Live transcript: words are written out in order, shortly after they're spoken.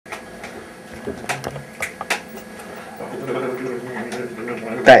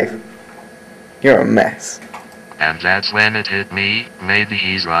Dave, you're a mess. And that's when it hit me, maybe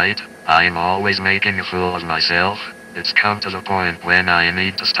he's right. I'm always making a fool of myself. It's come to the point when I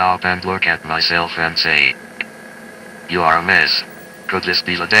need to stop and look at myself and say, you are a mess. Could this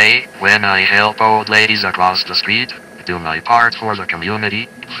be the day when I help old ladies across the street, do my part for the community,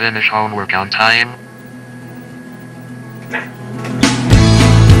 finish homework on time?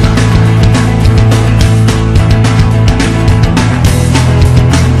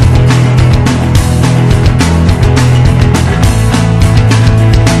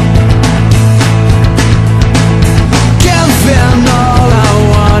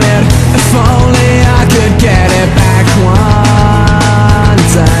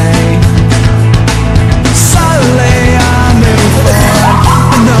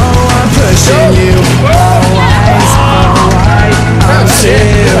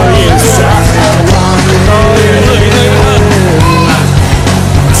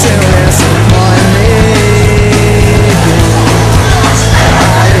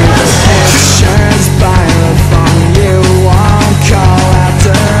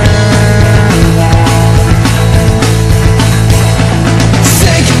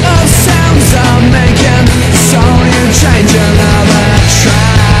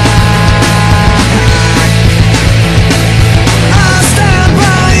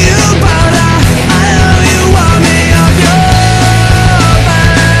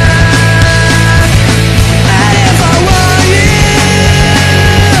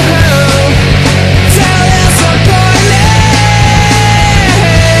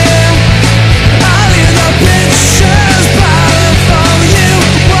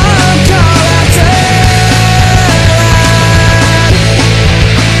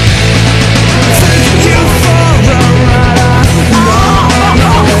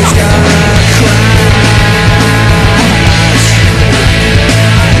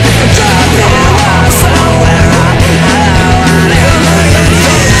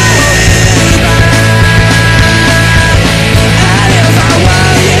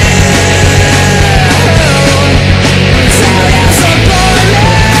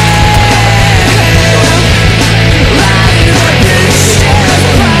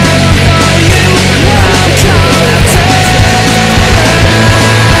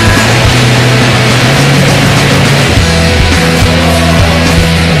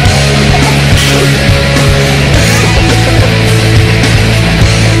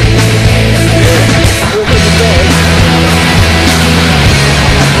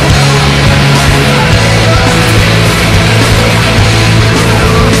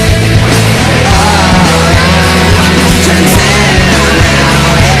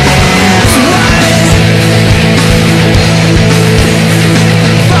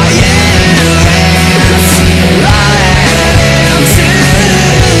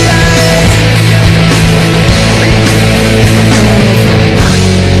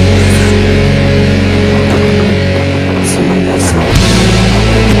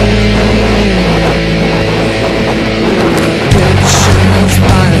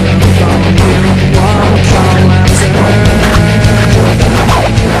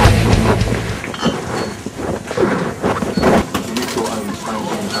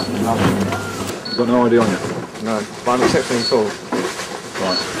 Got no ID on you? No, but I'm accepting calls.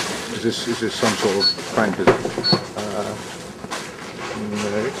 Right. Is this some sort of prank, is it? No.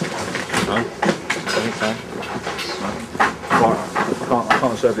 No? I think so. Right. I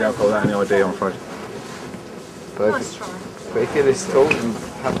can't serve the alcohol without any ID, I'm afraid. But if you're this tall, then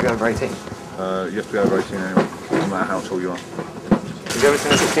have to be over 18. You have to be over 18 anyway, no matter how tall you are. Have you ever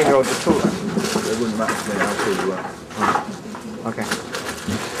seen a 16-year-old that's taller? It wouldn't matter to me how tall you are. Okay.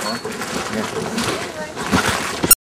 Right? Yeah.